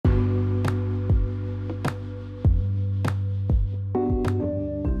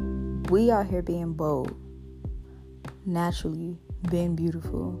We out here being bold, naturally being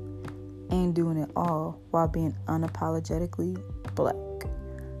beautiful, and doing it all while being unapologetically black.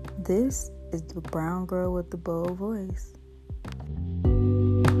 This is the brown girl with the bold voice.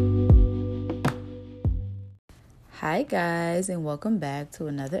 Hi guys, and welcome back to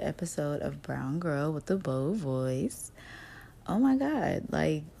another episode of Brown Girl with the Bold Voice. Oh my god,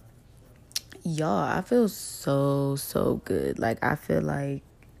 y'all, I feel so good. I feel like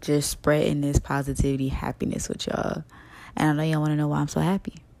just spreading this positivity, happiness with y'all. And I know y'all want to know why I'm so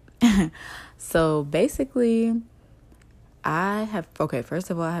happy. So basically, first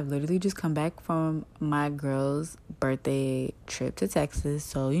of all, I have literally just come back from my girl's birthday trip to Texas.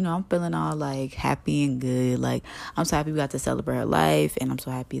 So, I'm feeling all happy and good. I'm so happy we got to celebrate her life, and I'm so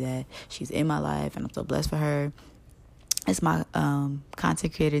happy that she's in my life, and I'm so blessed for her. It's my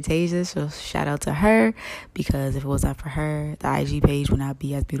content creator Tasia, so shout out to her, because if it wasn't for her, the IG page would not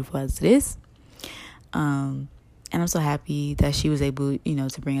be as beautiful as it is. And I'm so happy that she was able,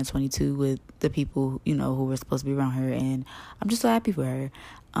 to bring in 22 with the people, who were supposed to be around her, and I'm just so happy for her.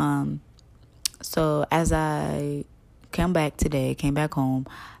 So as I came back home,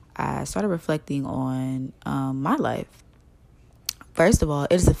 I started reflecting on my life. First of all,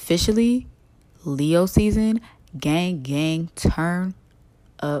 it is officially Leo season. Gang, turn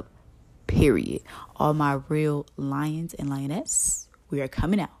up, period. All my real lions and lionettes, we are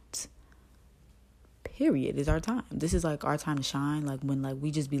coming out. Period. Is our time. This is our time to shine. When we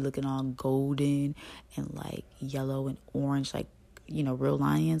just be looking all golden and yellow and orange, real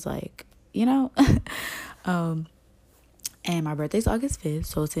lions, and my birthday's August 5th,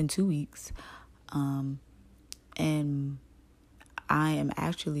 so it's in 2 weeks. And I am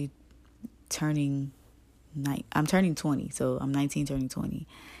actually I'm turning 20, so I'm 19 turning 20.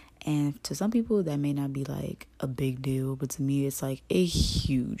 And to some people that may not be a big deal, but to me it's a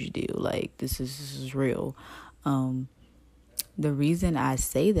huge deal. This is real. The reason I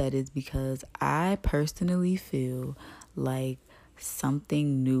say that is because I personally feel like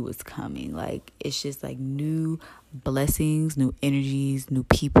something new is coming. It's just new blessings, new energies, new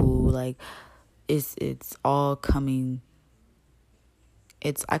people. It's all coming.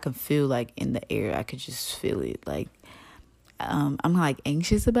 I can feel in the air. I could just feel it. I'm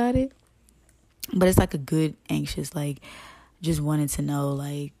anxious about it, but it's a good anxious, just wanting to know,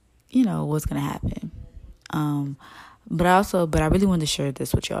 what's going to happen. But I really wanted to share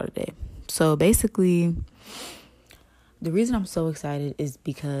this with y'all today. So basically, the reason I'm so excited is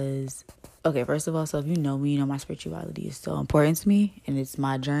because, first of all, so if you know me, my spirituality is so important to me, and it's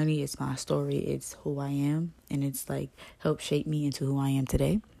my journey, it's my story, it's who I am, and it's helped shape me into who I am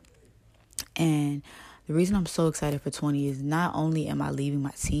today. And the reason I'm so excited for 20 is not only am I leaving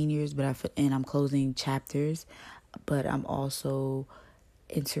my seniors, and I'm closing chapters, but I'm also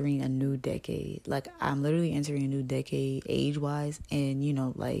entering a new decade. I'm literally entering a new decade age-wise, and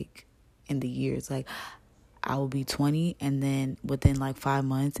in the years, I will be 20, and then within 5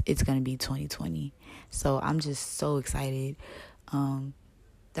 months, it's going to be 2020. So I'm just so excited.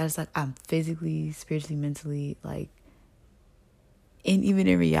 That's I'm physically, spiritually, mentally, and even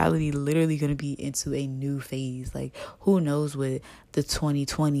in reality, literally going to be into a new phase. Who knows what the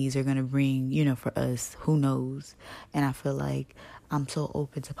 2020s are going to bring, for us? Who knows? And I feel I'm so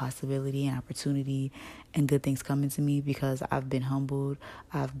open to possibility and opportunity and good things coming to me, because I've been humbled.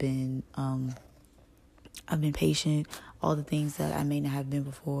 I've been patient. All the things that I may not have been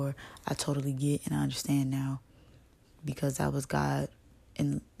before, I totally get and I understand now, because that was God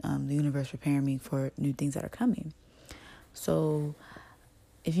and the universe preparing me for new things that are coming. So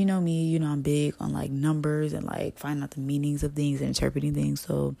if you know me, I'm big on numbers and finding out the meanings of things and interpreting things.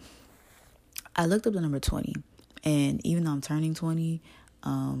 So I looked up the number 20, and even though I'm turning 20,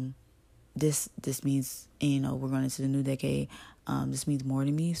 this means, we're going into the new decade. This means more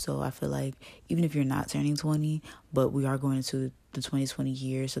to me. So I feel even if you're not turning 20, but we are going into the 2020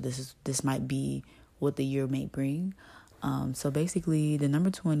 year, so this might be what the year may bring. So basically, the number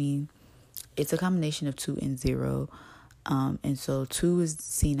 20, it's a combination of 2 and 0. And so 2 is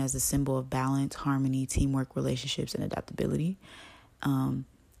seen as a symbol of balance, harmony, teamwork, relationships, and adaptability. And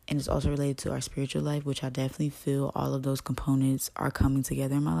it's also related to our spiritual life, which I definitely feel all of those components are coming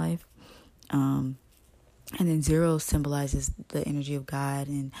together in my life. And then 0 symbolizes the energy of God,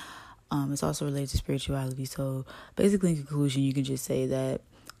 and it's also related to spirituality. So basically, in conclusion, you can just say that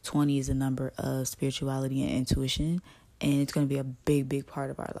 20 is a number of spirituality and intuition, and it's going to be a big part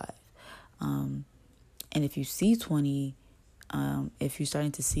of our life. And if you see 20, if you're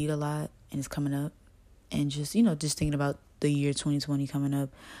starting to see it a lot and it's coming up, and just thinking about the year 2020 coming up,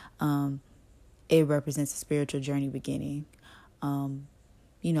 it represents a spiritual journey beginning.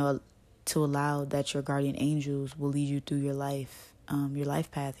 to allow that your guardian angels will lead you through your life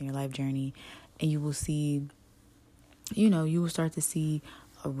path and your life journey. And you will see, you will start to see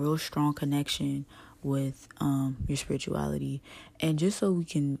a real strong connection with your spirituality. And just so we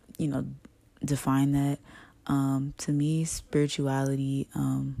can, define that, to me, spirituality,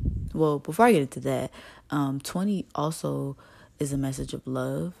 well, before I get into that, 20 also is a message of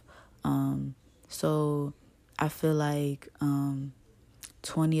love. So I feel like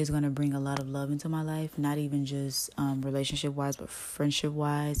 20 is going to bring a lot of love into my life, not even just relationship wise, but friendship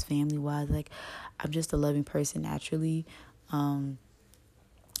wise, family wise. Like, I'm just a loving person naturally. And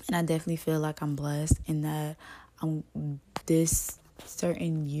I definitely feel like I'm blessed in that this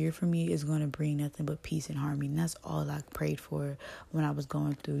certain year for me is going to bring nothing but peace and harmony. And that's all I prayed for when I was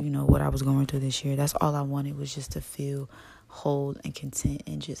going through, what I was going through this year. That's all I wanted, was just to feel whole and content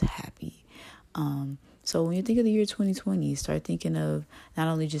and just happy. So when you think of the year 2020, start thinking of not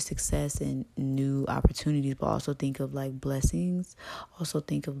only just success and new opportunities, but also think of like blessings. Also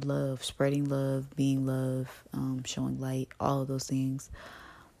think of love, spreading love, being love, showing light, all of those things.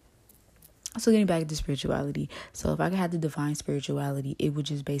 So getting back to spirituality. So if I had to define spirituality, it would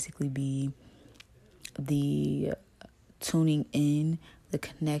just basically be the tuning in, the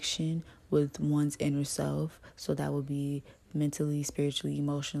connection with one's inner self. So that would be mentally, spiritually,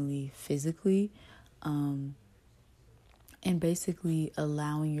 emotionally, physically. And basically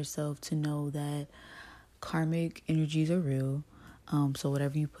allowing yourself to know that karmic energies are real. So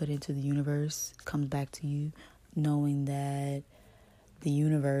whatever you put into the universe comes back to you, knowing that the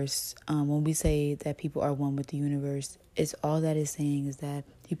universe, when we say that people are one with the universe, it's all that is saying is that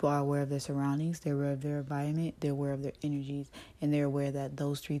people are aware of their surroundings, they're aware of their environment, they're aware of their energies, and they're aware that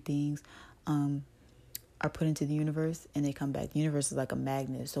those three things are put into the universe and they come back. The universe is like a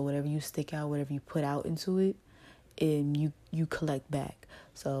magnet. So whatever you stick out, whatever you put out into it, and you collect back.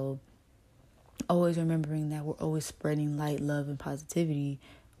 So always remembering that we're always spreading light, love, and positivity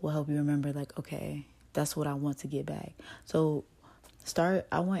will help you remember, like, okay, that's what I want to get back. So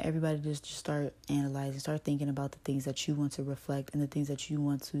I want everybody to just start analyzing, start thinking about the things that you want to reflect and the things that you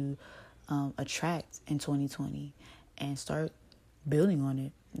want to attract in 2020, and start building on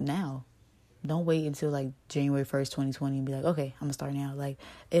it now. Don't wait until like January 1st, 2020 and be like, okay, I'm gonna start now. Like,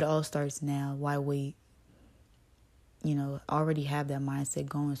 it all starts now. Why wait? Already have that mindset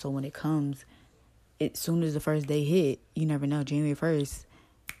going. So when it comes, as soon as the first day hit, you never know. January 1st,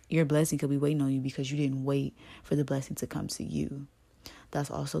 your blessing could be waiting on you because you didn't wait for the blessing to come to you.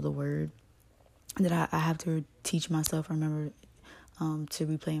 That's also the word that I have to teach myself. Remember to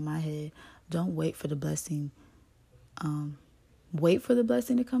replay in my head. Don't wait for the blessing. Wait for the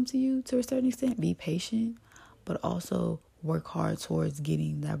blessing to come to you to a certain extent. Be patient, but also work hard towards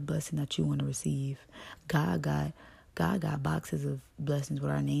getting that blessing that you want to receive. God got boxes of blessings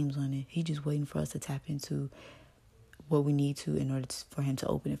with our names on it. He's just waiting for us to tap into what we need to in order for him to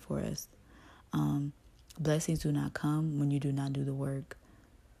open it for us. Blessings do not come when you do not do the work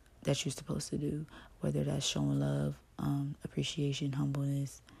that you're supposed to do, whether that's showing love, appreciation,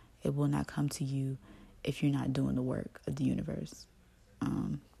 humbleness. It will not come to you if you're not doing the work of the universe.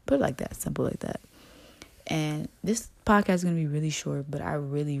 Put it like that, simple like that. And this podcast is going to be really short, but I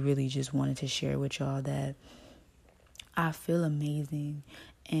really, really just wanted to share with y'all that I feel amazing,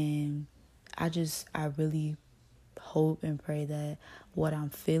 and I really hope and pray that what I'm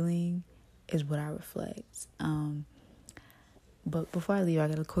feeling is what I reflect. But before I leave, I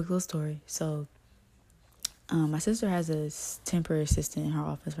got a quick little story. So, my sister has a temporary assistant in her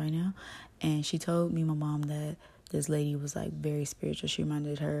office right now, and she told me, my mom, that this lady was like very spiritual. She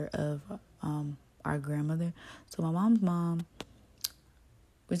reminded her of our grandmother. So my mom's mom,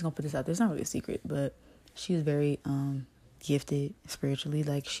 we're just gonna put this out there. It's not really a secret, but she was very gifted spiritually.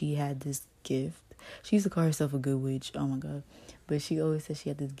 Like, she had this gift. She used to call herself a good witch. Oh my God. But she always said she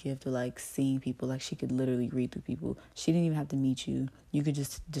had this gift of like seeing people. Like, she could literally read through people. She didn't even have to meet you. You could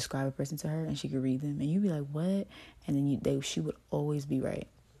just describe a person to her and she could read them. And you'd be like, what? And then she would always be right.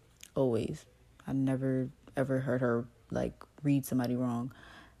 Always. I never ever heard her like read somebody wrong.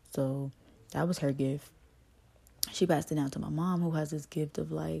 So that was her gift. She passed it down to my mom, who has this gift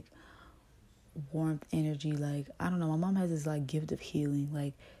of like warmth, energy. Like, I don't know, my mom has this like gift of healing.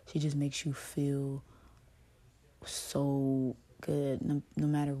 Like, she just makes you feel so good. No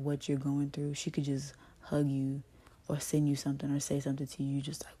matter what you're going through, she could just hug you or send you something or say something to you,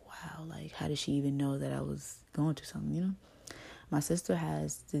 just like, wow, like, how did she even know that I was going through something? My sister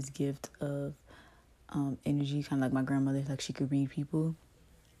has this gift of energy, kind of like my grandmother. Like, she could read people.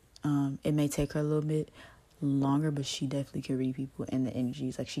 It may take her a little bit longer, but she definitely could read people and the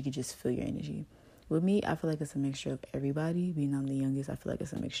energies. Like, she could just feel your energy, with me, I feel like it's a mixture of everybody. Being I'm the youngest, I feel like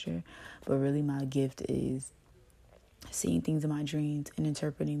it's a mixture. But really my gift is seeing things in my dreams and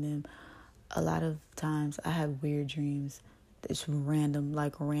interpreting them. A lot of times I have weird dreams. It's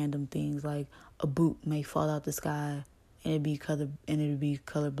random things. Like a boot may fall out the sky and it'd be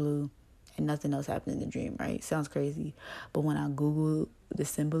color blue and nothing else happened in the dream, right? Sounds crazy. But when I Google the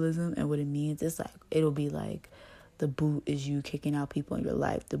symbolism and what it means, it's like, it'll be like the boot is you kicking out people in your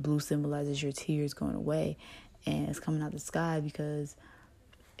life. The blue symbolizes your tears going away. And it's coming out the sky because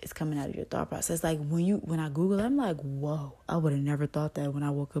it's coming out of your thought process. Like when I Google it, I'm like, whoa, I would have never thought that when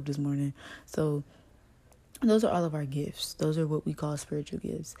I woke up this morning. So those are all of our gifts. Those are what we call spiritual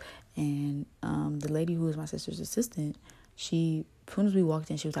gifts. And the lady who was my sister's assistant, as soon as we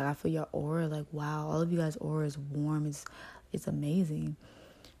walked in, she was like, I feel your aura. Like, wow, all of you guys' aura is warm. It's amazing.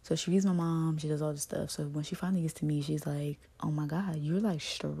 So she reads my mom. She does all this stuff. So when she finally gets to me, she's like, oh my God, you're like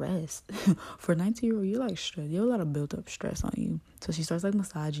stressed. For a 19-year-old, you're like stressed. You have a lot of built up stress on you. So she starts like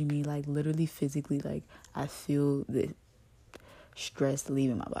massaging me, like literally physically, like I feel the stress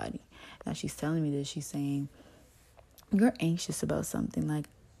leaving my body. Now she's telling me this. She's saying, you're anxious about something. Like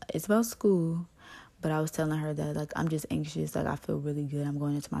it's about school. But I was telling her that, like, I'm just anxious. Like, I feel really good. I'm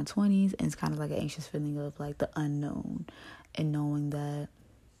going into my 20s. And it's kind of like an anxious feeling of, like, the unknown. And knowing that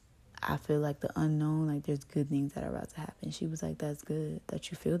I feel like the unknown, like, there's good things that are about to happen. She was like, that's good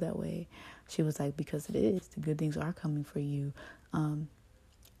that you feel that way. She was like, because it is. The good things are coming for you. And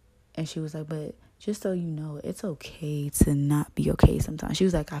she was like, but just so you know, it's okay to not be okay sometimes. She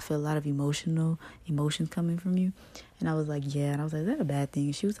was like, I feel a lot of emotions coming from you. And I was like, yeah. And I was like, is that a bad thing?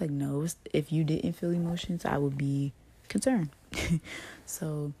 And she was like, no. If you didn't feel emotions, I would be concerned.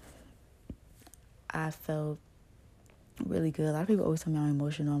 So I felt really good. A lot of people always tell me I'm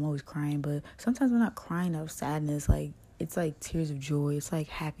emotional. I'm always crying. But sometimes I'm not crying out of sadness. Like, it's like tears of joy. It's like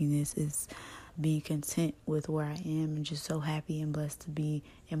happiness. It's being content with where I am and just so happy and blessed to be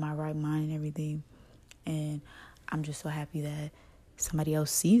in my right mind and everything. And I'm just so happy that somebody else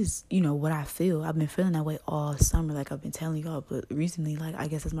sees, what I feel. I've been feeling that way all summer, like I've been telling y'all. But recently, like, I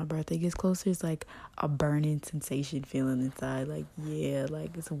guess as my birthday gets closer, it's like a burning sensation feeling inside. Like, yeah,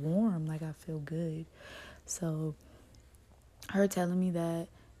 like it's warm. Like I feel good. So her telling me that,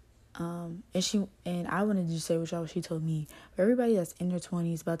 and I wanted to just say what she told me. For everybody that's in their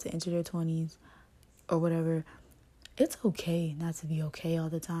 20s, about to enter their 20s or whatever, it's okay not to be okay all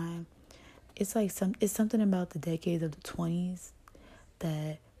the time. It's like it's something about the decades of the 20s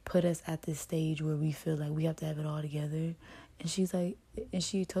that put us at this stage where we feel like we have to have it all together. And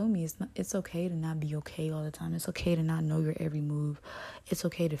she told me it's okay to not be okay all the time. It's okay to not know your every move. It's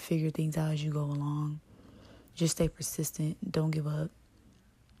okay to figure things out as you go along. Just stay persistent. Don't give up.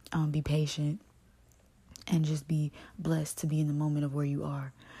 Be patient. And just be blessed to be in the moment of where you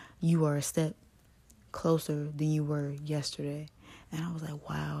are. You are a step closer than you were yesterday. And I was like,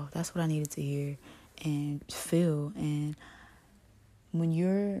 wow, that's what I needed to hear and feel. And when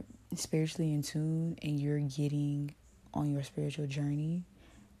you're spiritually in tune and you're getting on your spiritual journey,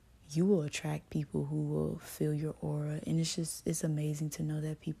 you will attract people who will feel your aura. And it's amazing to know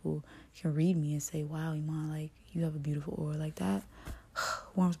that people can read me and say, wow, Iman, like, you have a beautiful aura. Like, that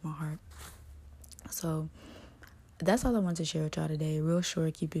warms my heart. So that's all I want to share with y'all today. Real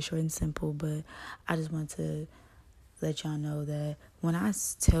short, keep it short and simple. But I just want to let y'all know that when I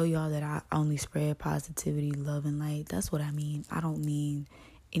tell y'all that I only spread positivity, love, and light, that's what I mean. I don't mean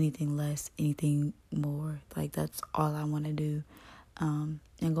anything less, anything more. Like, that's all I want to do.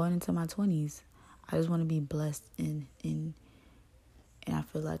 And going into my 20s, I just want to be blessed and I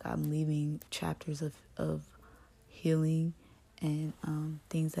feel like I'm leaving chapters of healing and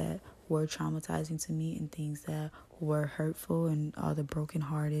things that were traumatizing to me and things that were hurtful, and all the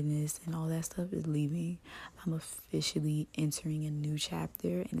brokenheartedness and all that stuff is leaving. I'm officially entering a new chapter,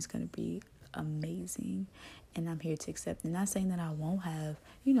 and it's going to be amazing. And I'm here to accept it. Not saying that I won't have,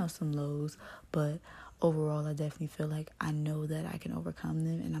 some lows, but overall, I definitely feel like I know that I can overcome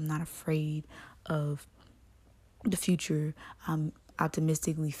them, and I'm not afraid of the future. I'm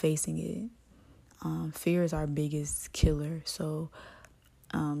optimistically facing it. Fear is our biggest killer, so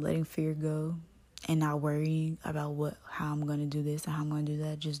letting fear go and not worrying about how I'm going to do this and how I'm going to do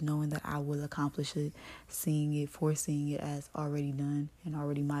that, just knowing that I will accomplish it, foreseeing it as already done and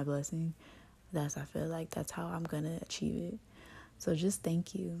already my blessing. I feel like that's how I'm going to achieve it. So just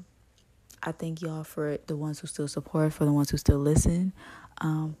thank you. I thank y'all for the ones who still support, for the ones who still listen.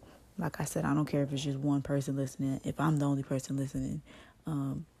 Like I said, I don't care if it's just one person listening. If I'm the only person listening,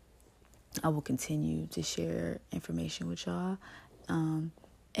 I will continue to share information with y'all.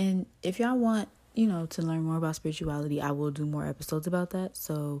 And if y'all want, to learn more about spirituality, I will do more episodes about that.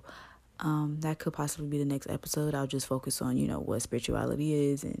 So That could possibly be the next episode. I'll just focus on, what spirituality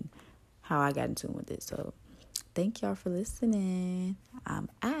is and how I got in tune with it. So thank y'all for listening. I'm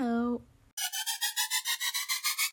out.